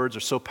love that words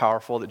are so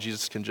powerful that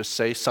Jesus can just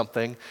say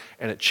something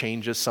and it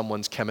changes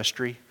someone's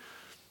chemistry,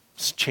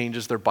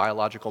 changes their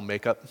biological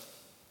makeup.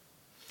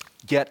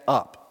 Get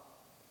up.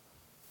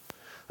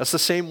 That's the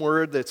same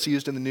word that's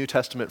used in the New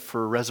Testament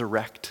for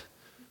resurrect,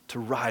 to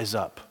rise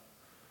up,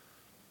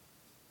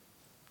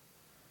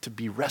 to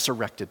be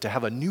resurrected, to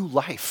have a new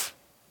life.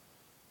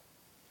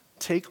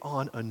 Take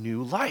on a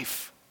new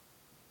life.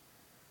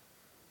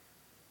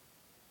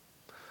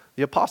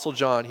 The Apostle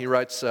John, he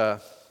writes,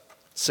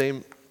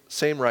 same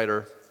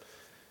writer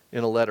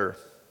in a letter,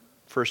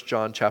 1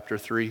 John chapter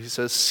 3. He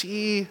says,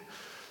 see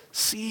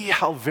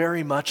how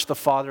very much the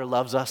Father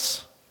loves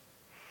us,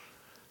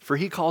 for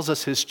he calls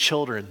us his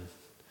children,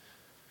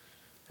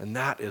 and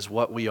that is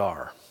what we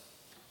are.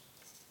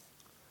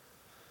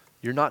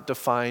 You're not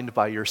defined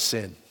by your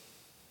sin.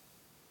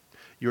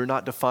 You are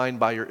not defined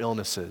by your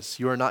illnesses.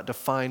 You are not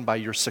defined by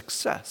your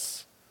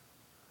success.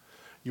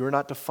 You are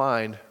not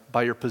defined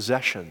by your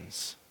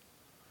possessions,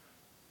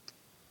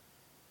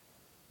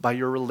 by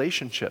your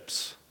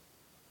relationships,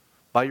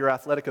 by your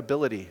athletic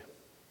ability.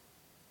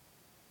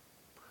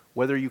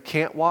 Whether you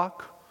can't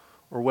walk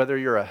or whether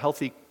you're a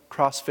healthy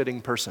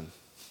cross-fitting person.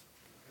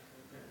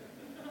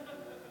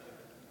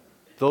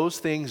 Those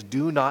things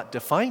do not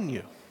define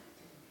you.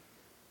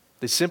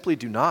 They simply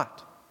do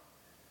not.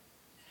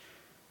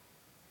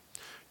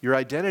 Your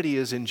identity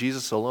is in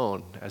Jesus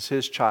alone as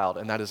his child,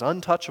 and that is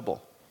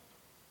untouchable.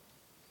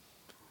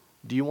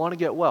 Do you want to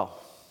get well?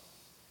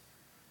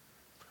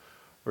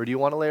 Or do you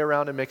want to lay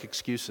around and make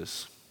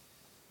excuses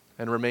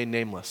and remain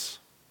nameless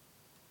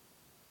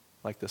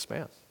like this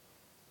man?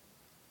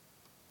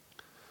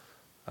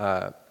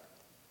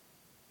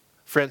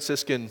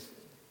 Franciscan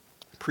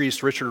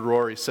priest Richard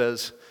Rory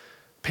says,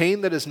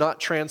 pain that is not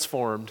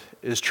transformed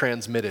is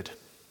transmitted.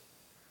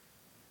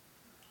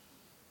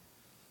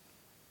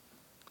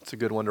 It's a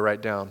good one to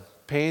write down.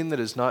 Pain that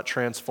is not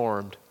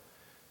transformed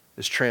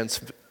is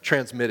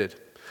transmitted.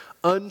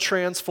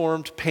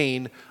 Untransformed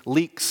pain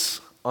leaks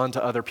onto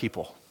other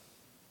people.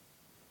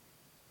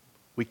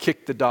 We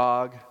kick the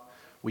dog,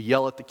 we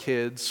yell at the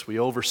kids, we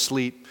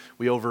oversleep,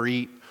 we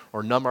overeat,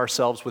 or numb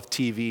ourselves with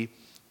TV,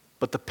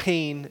 but the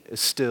pain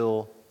is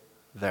still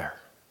there.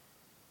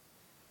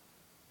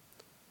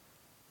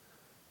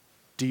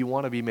 Do you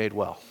want to be made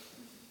well?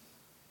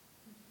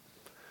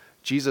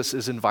 Jesus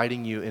is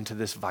inviting you into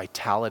this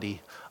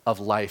vitality of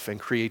life and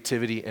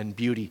creativity and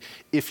beauty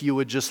if you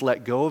would just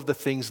let go of the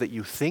things that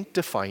you think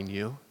define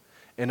you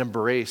and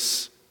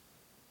embrace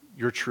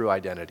your true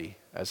identity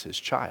as his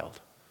child.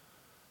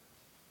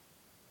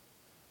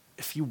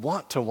 If you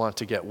want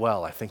to get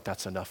well, I think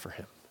that's enough for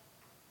him.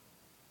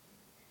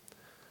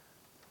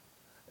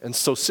 And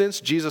so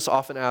since Jesus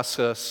often asks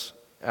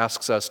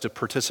us to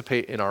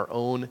participate in our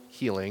own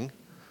healing,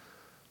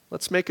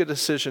 let's make a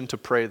decision to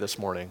pray this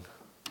morning.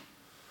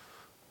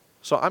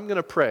 So I'm going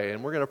to pray,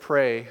 and we're going to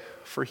pray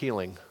for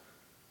healing.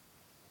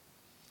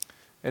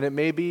 And it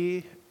may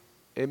be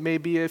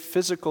a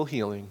physical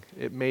healing.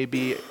 It may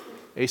be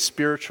a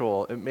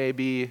spiritual. It may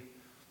be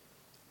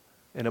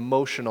an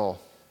emotional.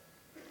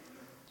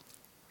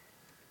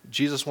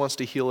 Jesus wants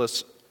to heal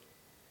us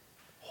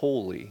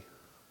wholly.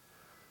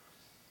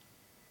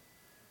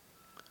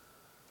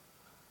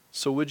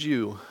 So would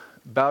you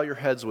bow your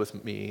heads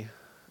with me,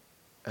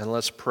 and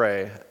let's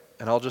pray.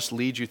 And I'll just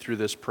lead you through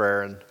this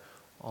prayer, and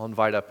I'll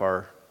invite up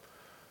our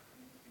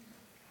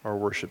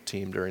worship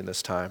team during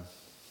this time.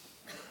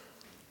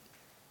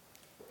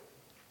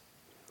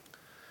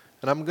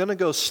 And I'm going to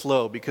go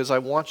slow because I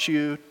want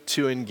you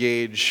to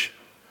engage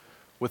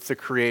with the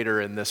Creator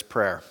in this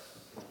prayer.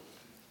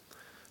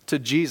 To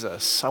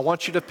Jesus, I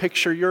want you to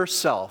picture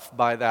yourself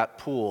by that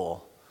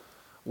pool,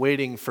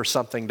 waiting for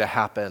something to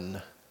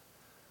happen.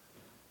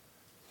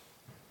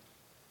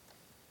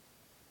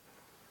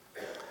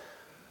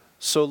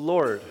 So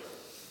Lord,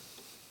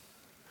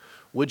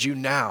 would you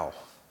now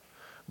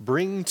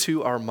bring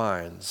to our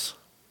minds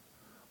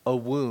a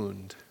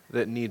wound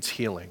that needs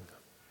healing?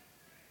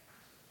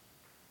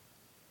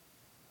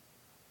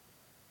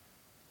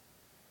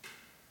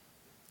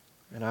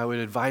 And I would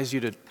advise you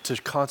to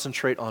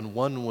concentrate on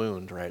one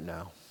wound right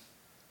now.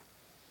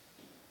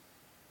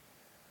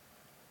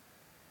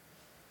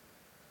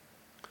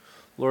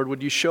 Lord,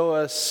 would you show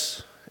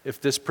us if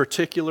this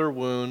particular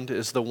wound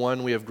is the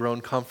one we have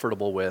grown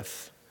comfortable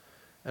with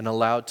and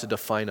allowed to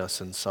define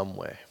us in some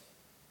way?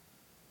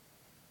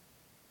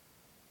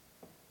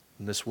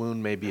 And this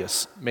wound may be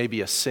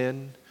a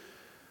sin,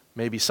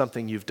 maybe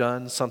something you've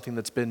done, something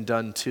that's been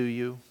done to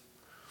you.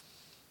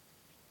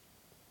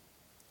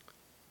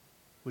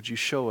 Would you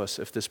show us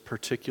if this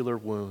particular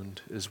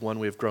wound is one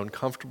we have grown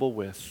comfortable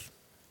with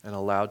and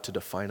allowed to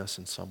define us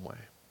in some way?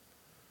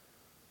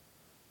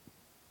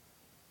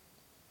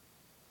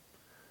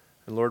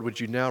 And Lord, would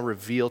you now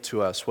reveal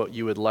to us what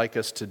you would like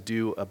us to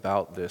do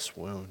about this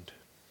wound?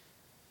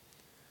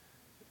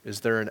 Is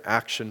there an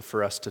action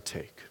for us to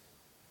take?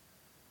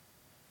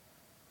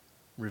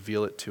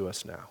 Reveal it to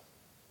us now.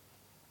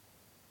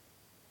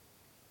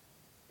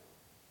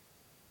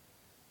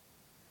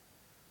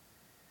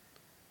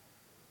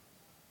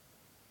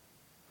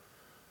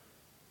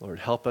 Lord,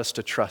 help us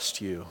to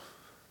trust you,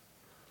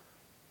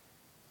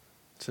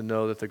 to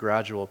know that the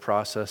gradual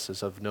process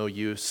is of no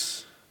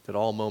use, that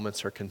all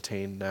moments are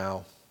contained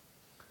now,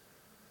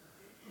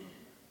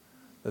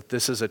 that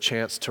this is a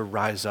chance to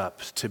rise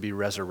up, to be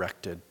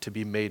resurrected, to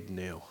be made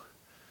new,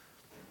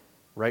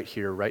 right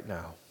here, right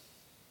now.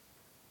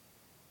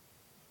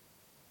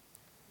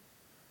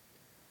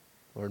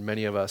 Lord,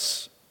 many of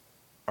us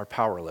are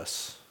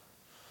powerless,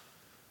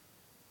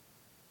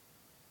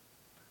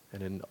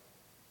 and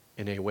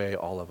in a way,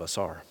 all of us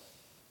are.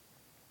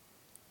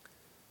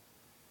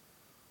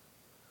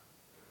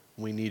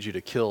 We need you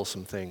to kill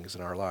some things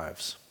in our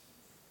lives.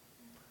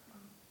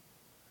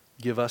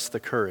 Give us the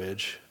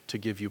courage to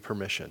give you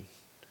permission.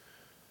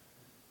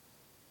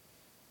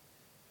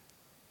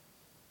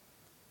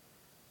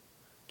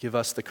 Give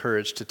us the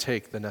courage to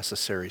take the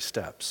necessary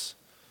steps.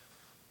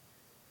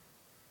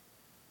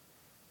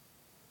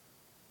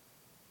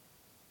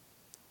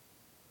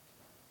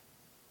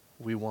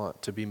 We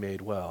want to be made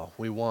well.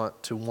 We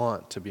want to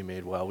be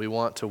made well. We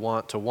want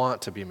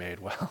to be made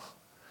well.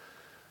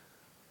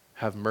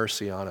 Have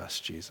mercy on us,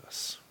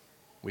 Jesus.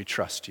 We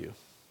trust you.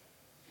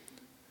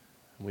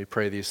 And we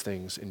pray these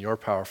things in your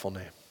powerful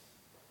name.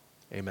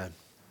 Amen.